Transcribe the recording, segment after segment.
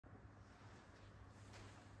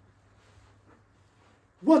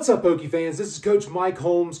What's up, Hokie fans? This is Coach Mike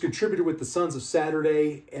Holmes, contributor with the Sons of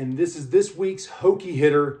Saturday, and this is this week's Hokie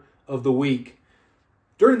Hitter of the Week.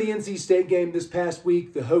 During the NC State game this past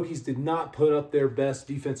week, the Hokies did not put up their best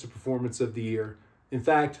defensive performance of the year. In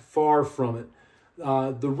fact, far from it.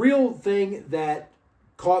 The real thing that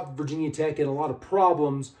caught Virginia Tech in a lot of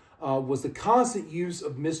problems was the constant use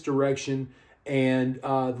of misdirection and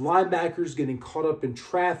linebackers getting caught up in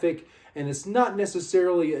traffic. And it's not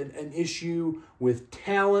necessarily an issue with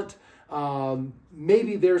talent.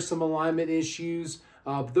 Maybe there's some alignment issues.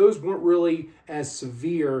 But those weren't really as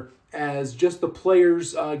severe as just the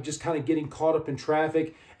players just kind of getting caught up in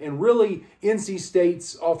traffic. And really, NC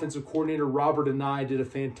State's offensive coordinator, Robert and I, did a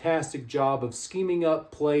fantastic job of scheming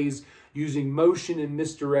up plays using motion and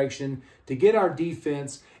misdirection to get our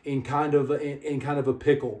defense in kind of a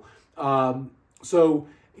pickle. So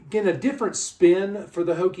again, a different spin for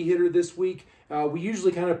the Hokie hitter this week. We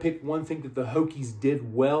usually kind of pick one thing that the Hokies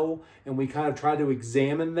did well, and we kind of try to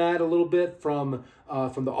examine that a little bit from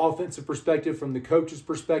the offensive perspective, from the coach's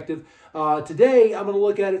perspective. Today, I'm going to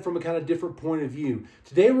look at it from a kind of different point of view.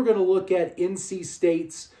 Today, we're going to look at NC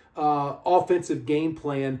State's offensive game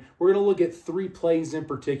plan. We're going to look at 3 plays in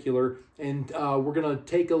particular, and we're going to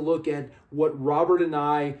take a look at what Robert and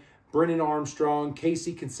I, Brennan Armstrong,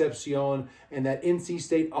 Casey Concepcion, and that NC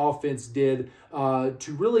State offense did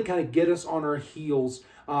to really kind of get us on our heels.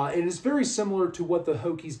 And it's very similar to what the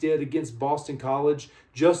Hokies did against Boston College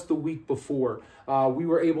just the week before. We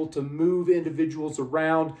were able to move individuals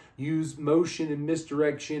around, use motion and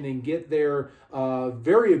misdirection, and get their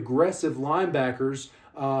very aggressive linebackers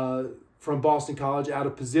from Boston College out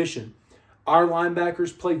of position. Our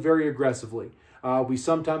linebackers played very aggressively. We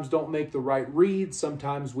sometimes don't make the right reads.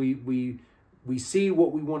 Sometimes we see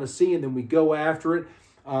what we want to see and then we go after it.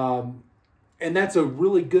 And that's a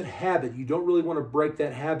really good habit. You don't really want to break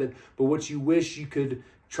that habit, but what you wish you could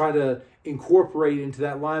try to incorporate into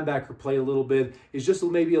that linebacker play a little bit is just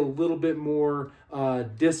maybe a little bit more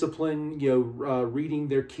discipline, reading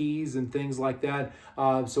their keys and things like that,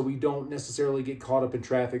 so we don't necessarily get caught up in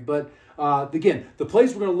traffic. But again, the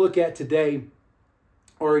plays we're going to look at today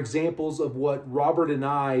are examples of what Robert and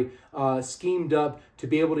I schemed up to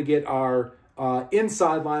be able to get our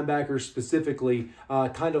inside linebackers specifically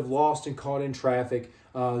kind of lost and caught in traffic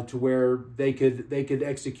to where they could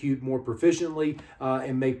execute more proficiently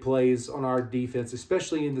and make plays on our defense,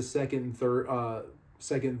 especially in the second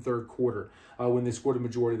and third quarter when they scored a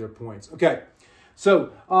majority of their points. Okay.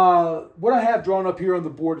 So what I have drawn up here on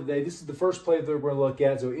the board today, this is the first play that we're going to look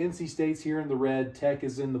at. So NC State's here in the red, Tech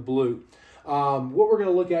is in the blue. What we're going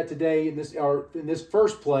to look at today in this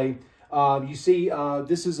first play, you see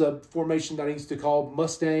this is a formation that I used to call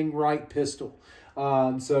Mustang right pistol.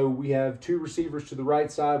 So we have 2 receivers to the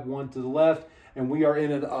right side, 1 to the left, and we are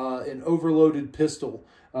in an overloaded pistol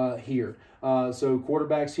here. So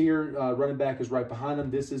quarterback's here, running back is right behind him.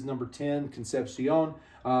 This is number 10, Concepcion,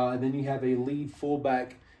 and then you have a lead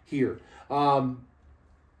fullback here. You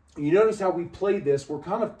notice how we played this. We're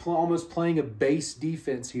kind of almost playing a base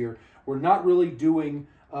defense here. We're not really doing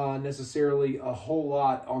necessarily a whole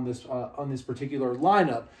lot on this particular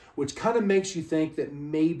lineup, which kind of makes you think that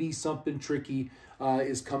maybe something tricky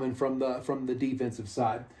is coming from the defensive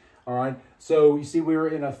side. All right, so you see we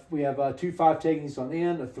have 2 5 techniques on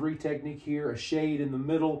end, a 3 technique here, a shade in the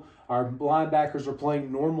middle. Our linebackers are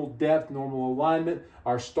playing normal depth, normal alignment.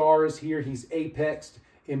 Our star is here; he's apexed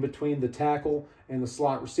in between the tackle and the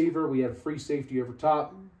slot receiver. We have free safety over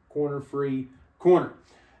top, corner free, corner.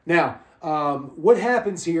 Now, what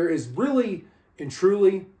happens here is really and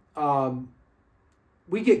truly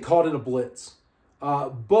we get caught in a blitz.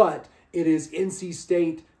 But it is NC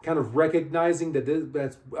State kind of recognizing that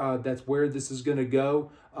that's where this is going to go,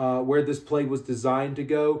 where this play was designed to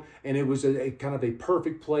go, and it was a kind of a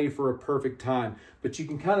perfect play for a perfect time. But you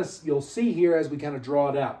can you'll see here as we kind of draw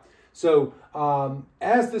it out. So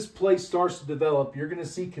as this play starts to develop, you're going to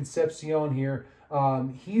see Concepcion here.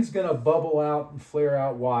 He's going to bubble out and flare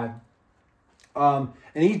out wide. And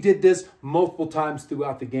he did this multiple times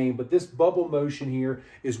throughout the game, but this bubble motion here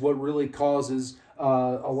is what really causes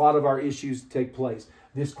a lot of our issues to take place.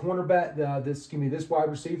 This cornerback, this wide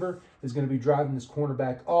receiver is going to be driving this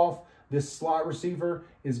cornerback off. This slot receiver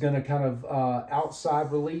is going to kind of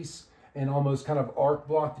outside release and almost kind of arc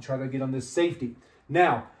block to try to get on this safety.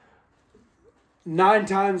 Now, 9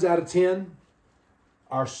 times out of 10,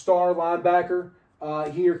 our star linebacker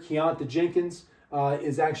here, Keontae Jenkins,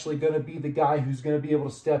 is actually going to be the guy who's going to be able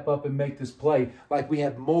to step up and make this play like we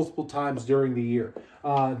had multiple times during the year.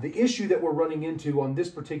 The issue that we're running into on this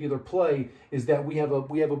particular play is that we have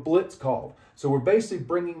a blitz called. So we're basically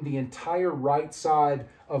bringing the entire right side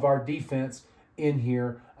of our defense in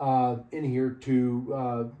here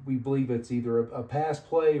to, we believe it's either a pass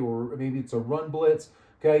play or maybe it's a run blitz.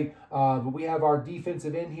 Okay, but we have our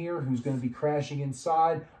defensive end here who's going to be crashing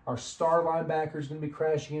inside. Our star linebacker is going to be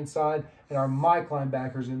crashing inside, and our Mike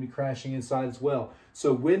linebacker is going to be crashing inside as well.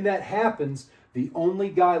 So when that happens, the only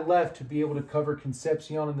guy left to be able to cover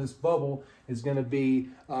Concepcion in this bubble is going to be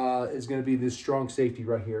this strong safety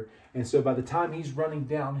right here. And so by the time he's running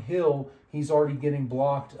downhill, he's already getting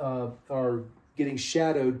blocked or getting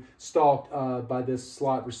shadowed, stalked by this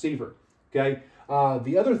slot receiver. Okay.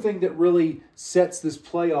 The other thing that really sets this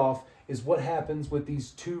play off is what happens with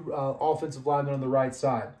these two offensive linemen on the right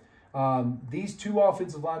side. These two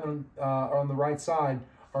offensive linemen on the right side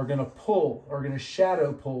are going to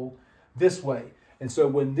shadow pull this way. And so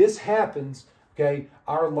when this happens, okay,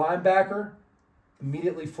 our linebacker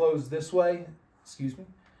immediately flows this way.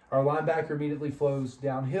 Our linebacker immediately flows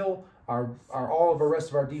downhill. All of our rest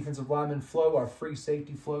of our defensive linemen flow. Our free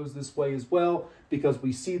safety flows this way as well because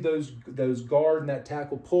we see those guard and that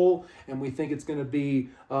tackle pull, and we think it's going to be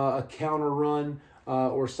a counter run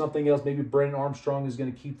or something else. Maybe Brandon Armstrong is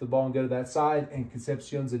going to keep the ball and go to that side, and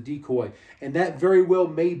Concepcion's a decoy. And that very well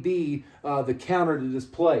may be the counter to this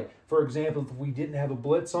play. For example, if we didn't have a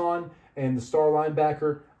blitz on and the star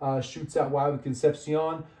linebacker shoots out wide with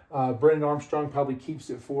Concepcion, Brandon Armstrong probably keeps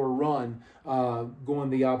it for a run going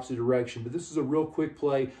the opposite direction. But this is a real quick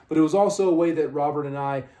play. But it was also a way that Robert and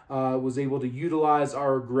I was able to utilize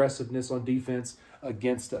our aggressiveness on defense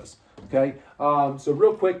against us. Okay, so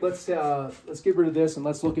real quick, let's get rid of this and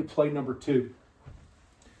let's look at play number 2.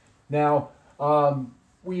 Now,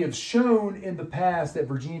 we have shown in the past that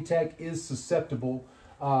Virginia Tech is susceptible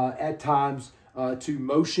at times to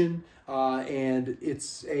motion, and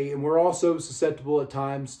we're also susceptible at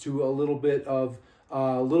times to a little bit of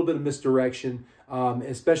misdirection,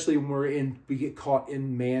 especially when we get caught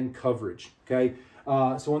in man coverage. Okay,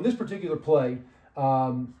 so on this particular play,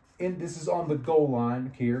 this is on the goal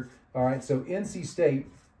line here. All right, so NC State.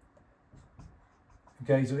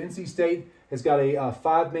 Okay, so NC State has got a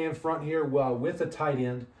 5-man front here with a tight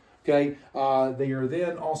end. Okay, they are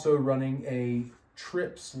then also running a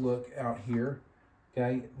trips look out here.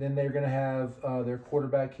 Okay, then they're going to have their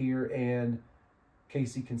quarterback here and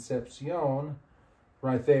Casey Concepcion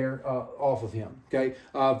right there off of him. Okay,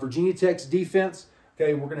 Virginia Tech's defense.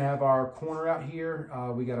 Okay, we're going to have our corner out here.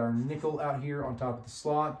 We got our nickel out here on top of the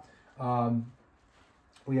slot.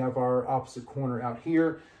 We have our opposite corner out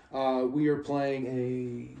here. We are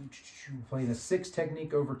playing a 6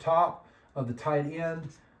 technique over top of the tight end.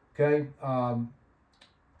 Okay.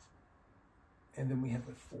 And then we have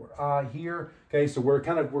the 4 here. Okay, so we're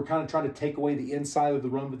kind of trying to take away the inside of the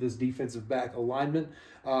run with this defensive back alignment.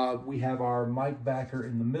 We have our Mike backer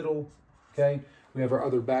in the middle. Okay, we have our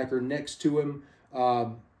other backer next to him.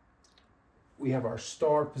 We have our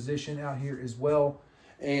star position out here as well.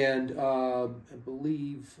 And I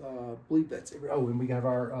believe that's it. Oh, and we have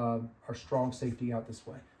our strong safety out this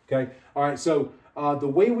way. Okay. All right. So the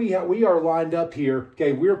way we are lined up here.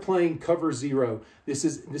 Okay, we're playing cover 0. This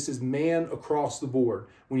is man across the board.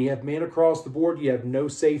 When you have man across the board, you have no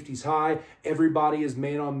safeties high. Everybody is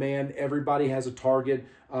man on man. Everybody has a target.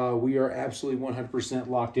 We are absolutely 100%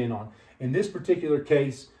 locked in on. In this particular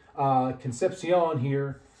case, Concepcion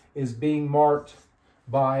here is being marked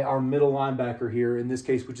by our middle linebacker here, in this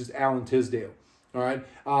case, which is Alan Tisdale. All right,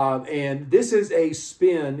 and this is a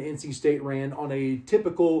spin NC State ran on a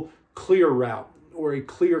typical clear route or a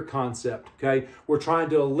clear concept. Okay, we're trying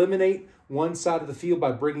to eliminate one side of the field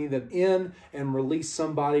by bringing them in and release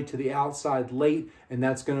somebody to the outside late, and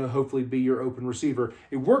that's going to hopefully be your open receiver.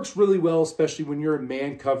 It works really well, especially when you're in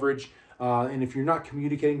man coverage. And if you're not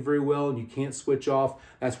communicating very well and you can't switch off,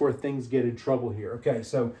 that's where things get in trouble here. Okay,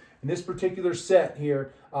 so in this particular set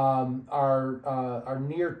here, our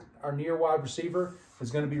near wide receiver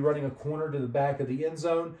is going to be running a corner to the back of the end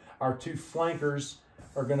zone. Our 2 flankers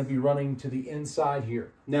are going to be running to the inside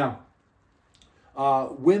here. Now,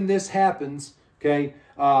 when this happens, okay,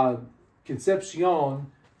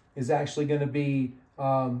 Concepcion is actually going to be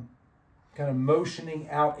kind of motioning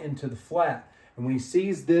out into the flat. And when he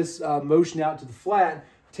sees this motion out to the flat,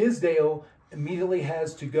 Tisdale immediately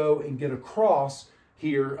has to go and get across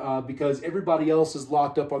here because everybody else is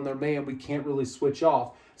locked up on their man. We can't really switch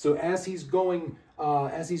off. So as he's going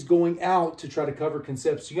out to try to cover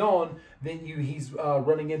Concepcion, then he's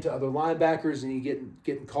running into other linebackers and he's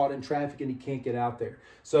getting caught in traffic and he can't get out there.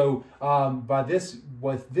 So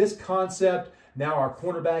with this concept, now our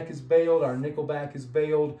cornerback is bailed, our nickelback is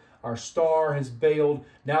bailed, our star has bailed.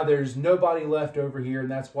 Now there's nobody left over here,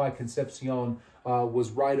 and that's why Concepcion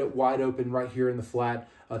was wide open right here in the flat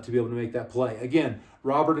to be able to make that play. Again,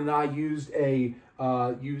 Robert and I used a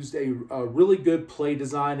really good play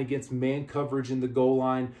design against man coverage in the goal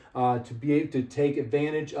line to be able to take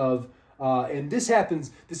advantage of. And this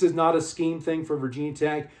happens. This is not a scheme thing for Virginia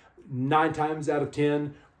Tech. 9 times out of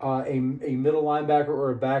 10, a middle linebacker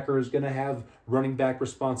or a backer is going to have running back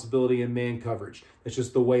responsibility in man coverage. That's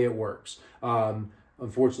just the way it works.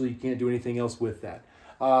 Unfortunately, you can't do anything else with that.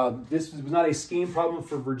 This was not a scheme problem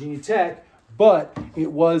for Virginia Tech, but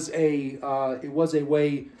it was a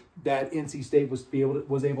way that NC State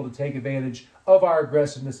was able to take advantage of our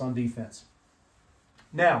aggressiveness on defense.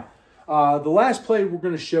 Now, the last play we're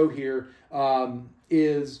going to show here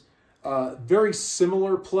is very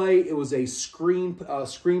similar play. It was a screen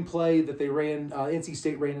play that they ran. NC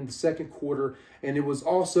State ran in the second quarter, and it was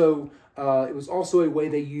also a way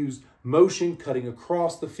they used motion, cutting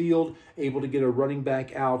across the field, able to get a running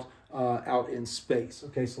back out in space.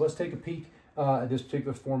 Okay, so let's take a peek at this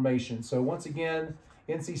particular formation. So once again,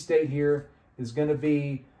 NC State here is going to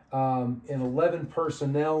be in 11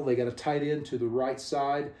 personnel. They got a tight end to the right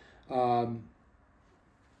side. And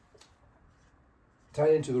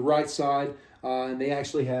they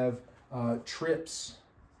actually have trips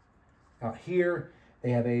out here. They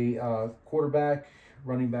have a quarterback,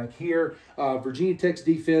 running back here. Virginia Tech's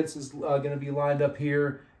defense is going to be lined up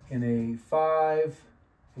here in a 5,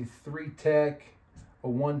 a 3 tech, a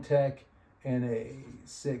 1 tech, and a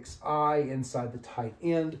 6-I inside the tight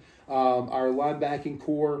end. Our linebacking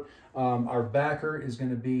core, our backer is going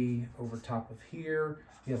to be over top of here.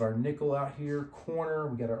 We have our nickel out here, corner.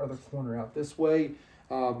 We got our other corner out this way.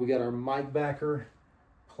 We got our Mike backer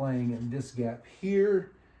playing in this gap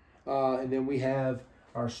here. And then we have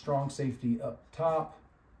our strong safety up top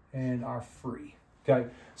and our free. Okay,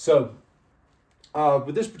 so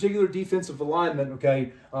with this particular defensive alignment,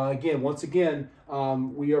 okay, once again,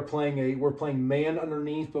 we're playing man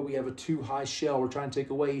underneath, but we have a too high shell. We're trying to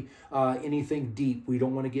take away anything deep. We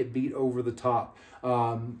don't want to get beat over the top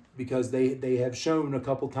because they have shown a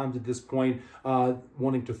couple times at this point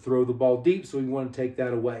wanting to throw the ball deep, so we want to take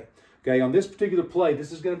that away. Okay, on this particular play,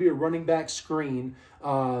 this is going to be a running back screen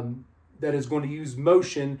that is going to use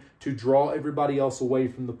motion to draw everybody else away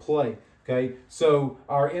from the play. Okay, so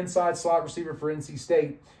our inside slot receiver for NC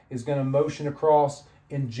State is going to motion across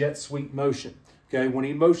in jet sweep motion. Okay, when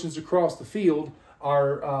he motions across the field,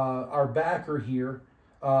 our backer here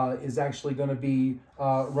is actually going to be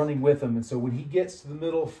running with him. And so when he gets to the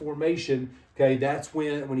middle formation, okay, that's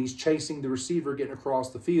when he's chasing the receiver getting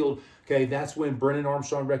across the field, okay, that's when Brennan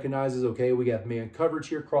Armstrong recognizes, okay, we got man coverage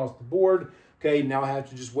here across the board. Okay, now I have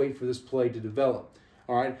to just wait for this play to develop.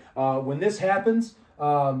 All right, when this happens,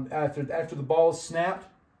 after the ball is snapped,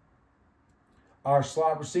 our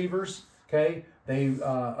slot receivers, okay, and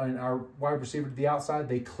our wide receiver to the outside,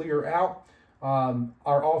 they clear out.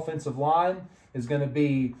 Our offensive line is going to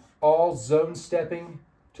be all zone stepping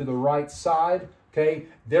to the right side. Okay,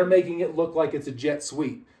 they're making it look like it's a jet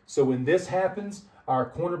sweep. So when this happens, our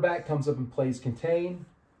cornerback comes up and plays contain.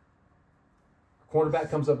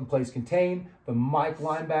 The Mike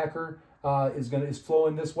linebacker is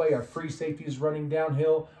flowing this way. Our free safety is running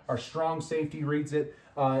downhill. Our strong safety reads it,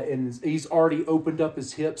 and he's already opened up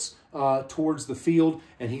his hips towards the field,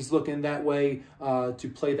 and he's looking that way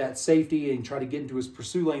to play that safety and try to get into his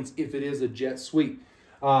pursuit lanes if it is a jet sweep.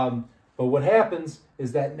 But what happens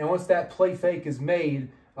is that now once that play fake is made,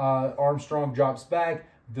 Armstrong drops back.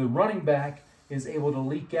 The running back is able to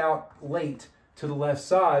leak out late to the left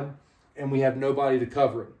side, and we have nobody to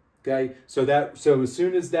cover him. Okay, so as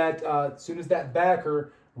soon as that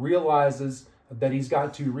backer realizes that he's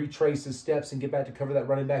got to retrace his steps and get back to cover that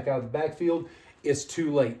running back out of the backfield, it's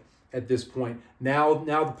too late at this point. Now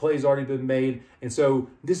the play's already been made, and so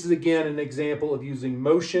this is again an example of using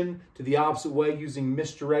motion to the opposite way, using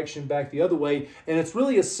misdirection back the other way, and it's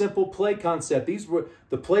really a simple play concept. These were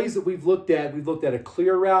the plays that we've looked at. We've looked at a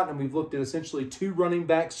clear route, and we've looked at essentially 2 running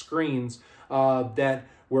back screens that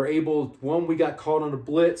we're able, 1, we got caught on a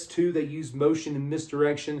blitz. 2, they used motion and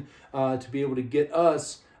misdirection to be able to get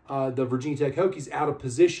us, the Virginia Tech Hokies, out of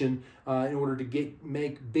position in order to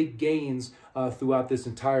make big gains throughout this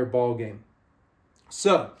entire ball game.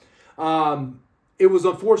 So it was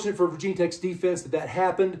unfortunate for Virginia Tech's defense that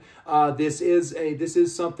happened. This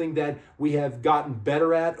is something that we have gotten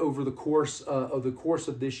better at over the course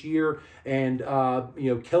of this year. And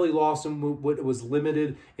Kelly Lawson was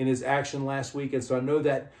limited in his action last week, and so I know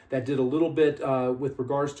that did a little bit with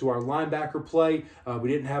regards to our linebacker play. We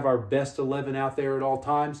didn't have our best 11 out there at all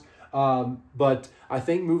times. But I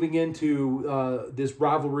think moving into this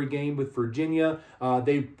rivalry game with Virginia,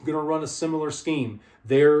 they're going to run a similar scheme.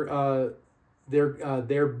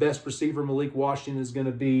 their best receiver, Malik Washington, is going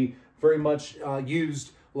to be very much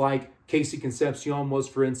used like Casey Concepcion was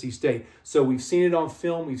for NC State. So we've seen it on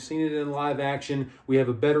film. We've seen it in live action. We have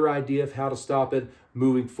a better idea of how to stop it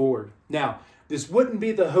moving forward. Now, this wouldn't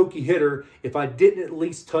be the Hokie hitter if I didn't at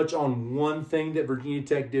least touch on one thing that Virginia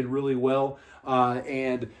Tech did really well.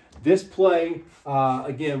 And this play,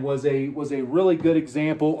 again, was a really good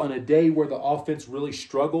example on a day where the offense really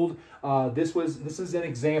struggled. This is an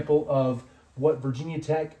example of what Virginia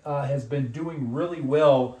Tech has been doing really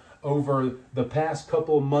well over the past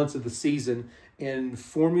couple of months of the season in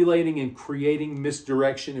formulating and creating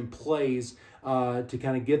misdirection and plays to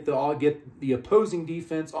kind of get the opposing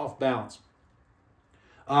defense off balance.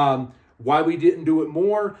 Why we didn't do it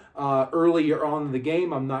more earlier on in the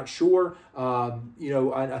game, I'm not sure.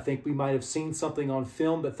 I think we might have seen something on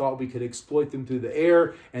film that thought we could exploit them through the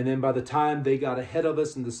air, and then by the time they got ahead of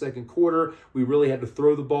us in the second quarter, we really had to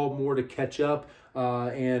throw the ball more to catch up.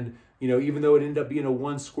 Even though it ended up being a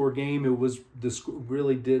one-score game,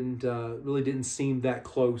 really didn't seem that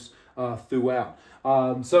close throughout.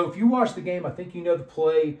 So if you watch the game, I think you know the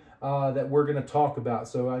play that we're going to talk about.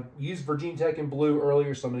 So I used Virginia Tech in blue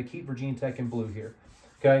earlier, so I'm going to keep Virginia Tech in blue here.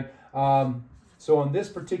 Okay. So on this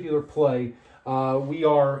particular play, we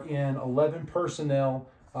are in 11 personnel.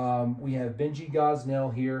 We have Benji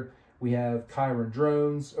Gosnell here. We have Kyron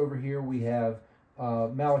Drones over here. We have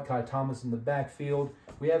Malachi Thomas in the backfield.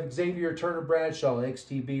 We have Xavier Turner Bradshaw,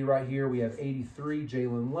 XTB, right here. We have 83,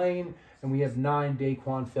 Jalen Lane, and we have 9,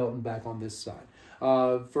 Daquan Felton back on this side.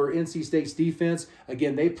 For NC State's defense,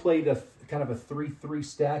 again, they played a kind of a 3-3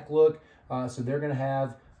 stack look. So they're going to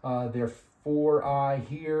have their 4-eye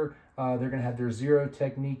here. They're going to have their 0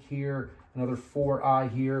 technique here, another 4-eye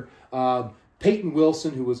here. Peyton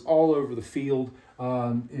Wilson, who was all over the field,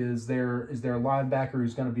 is their linebacker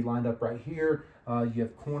who's going to be lined up right here. You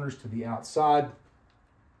have corners to the outside.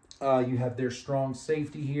 You have their strong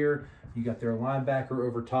safety here. You got their linebacker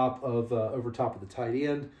over top of the tight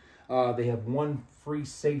end. They have one free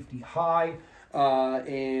safety high,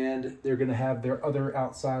 and they're going to have their other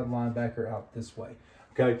outside linebacker out this way.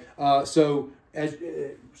 Okay, this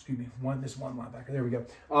one linebacker. There we go.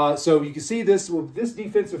 So you can see this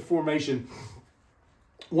defensive formation.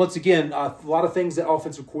 Once again, a lot of things that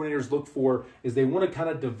offensive coordinators look for is they want to kind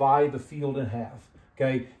of divide the field in half.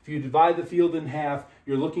 Okay, if you divide the field in half,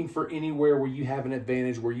 you're looking for anywhere where you have an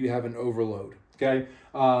advantage, where you have an overload. Okay,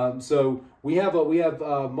 so we have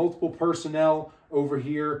multiple personnel over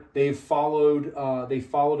here. They've followed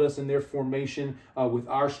us in their formation with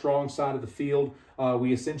our strong side of the field.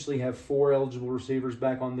 We essentially have 4 eligible receivers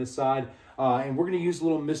back on this side. And we're going to use a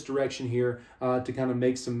little misdirection here to kind of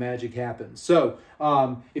make some magic happen. So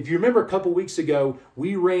if you remember a couple weeks ago,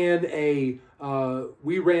 we ran a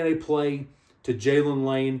play to Jalen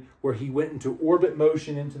Lane where he went into orbit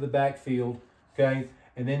motion into the backfield, okay?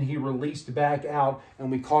 And then he released back out,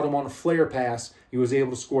 and we caught him on a flare pass. He was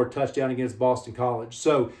able to score a touchdown against Boston College.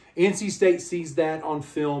 So NC State sees that on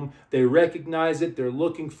film. They recognize it. They're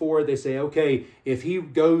looking for it. They say, okay, if he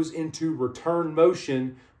goes into return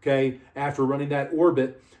motion, okay, after running that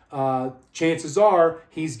orbit, chances are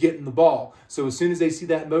he's getting the ball. So as soon as they see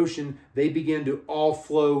that motion, they begin to all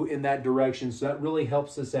flow in that direction. So that really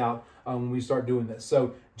helps us out when we start doing this.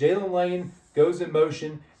 So Jalen Lane goes in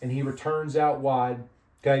motion, and he returns out wide.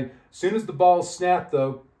 Okay, as soon as the ball is snapped,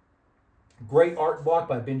 though, great arc block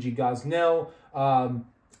by Benji Gosnell.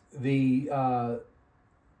 The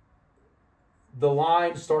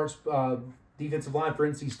line starts, defensive line for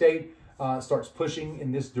NC State starts pushing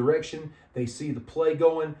in this direction. They see the play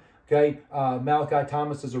going. Okay, Malachi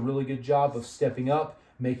Thomas does a really good job of stepping up,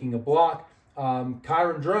 making a block.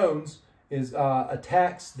 Kyron Drones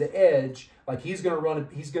attacks the edge like he's going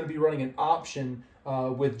to be running an option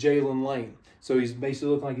with Jalen Lane. So he's basically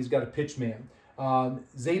looking like he's got a pitch man.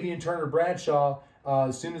 Xavier Turner Bradshaw,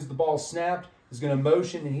 as soon as the ball snapped, is going to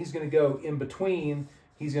motion, and he's going to go in between.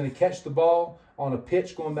 He's going to catch the ball on a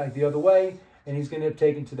pitch going back the other way, and he's going to end up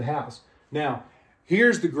taking to the house. Now,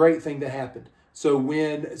 here's the great thing that happened. So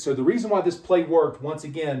the reason why this play worked, once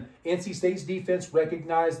again, NC State's defense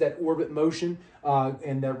recognized that orbit motion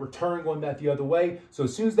and that return going back the other way. So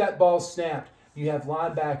as soon as that ball snapped, you have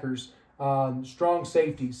linebackers, strong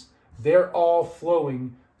safeties. They're all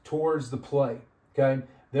flowing towards the play, okay?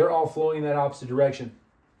 They're all flowing in that opposite direction.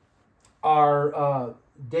 Our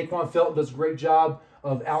Daquan Felton does a great job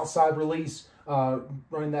of outside release,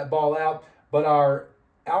 running that ball out. But our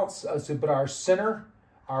center,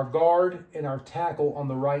 our guard, and our tackle on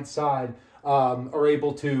the right side are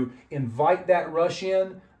able to invite that rush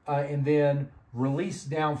in and then release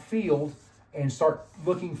downfield and start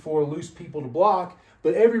looking for loose people to block.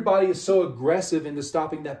 but everybody is so aggressive into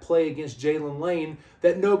stopping that play against Jalen Lane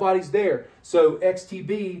that nobody's there. So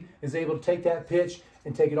XTB is able to take that pitch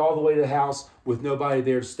and take it all the way to the house with nobody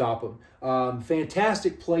there to stop him.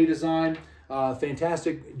 Fantastic play design,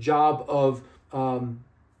 fantastic job of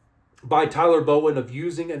by Tyler Bowen of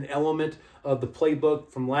using an element of the playbook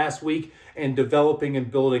from last week and developing and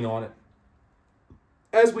building on it.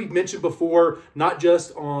 As we've mentioned before, not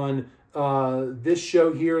just on this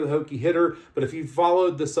show here, the Hokie Hitter, but if you've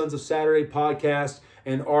followed the Sons of Saturday podcast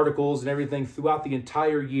and articles and everything throughout the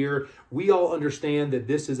entire year, we all understand that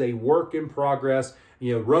this is a work in progress.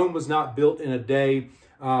 You know, Rome was not built in a day,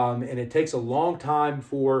 and it takes a long time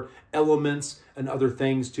for elements and other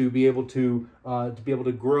things to be able to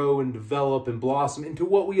grow and develop and blossom into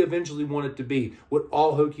what we eventually want it to be, what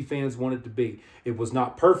all Hokie fans want it to be. It was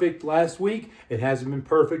not perfect last week. It hasn't been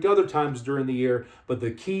perfect other times during the year. But the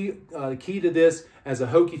key to this as a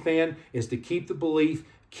Hokie fan is to keep the belief,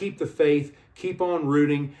 keep the faith, keep on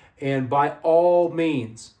rooting, and by all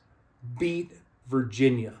means, beat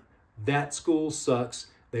Virginia. That school sucks.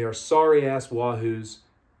 They are sorry-ass Wahoos.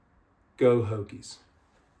 Go Hokies.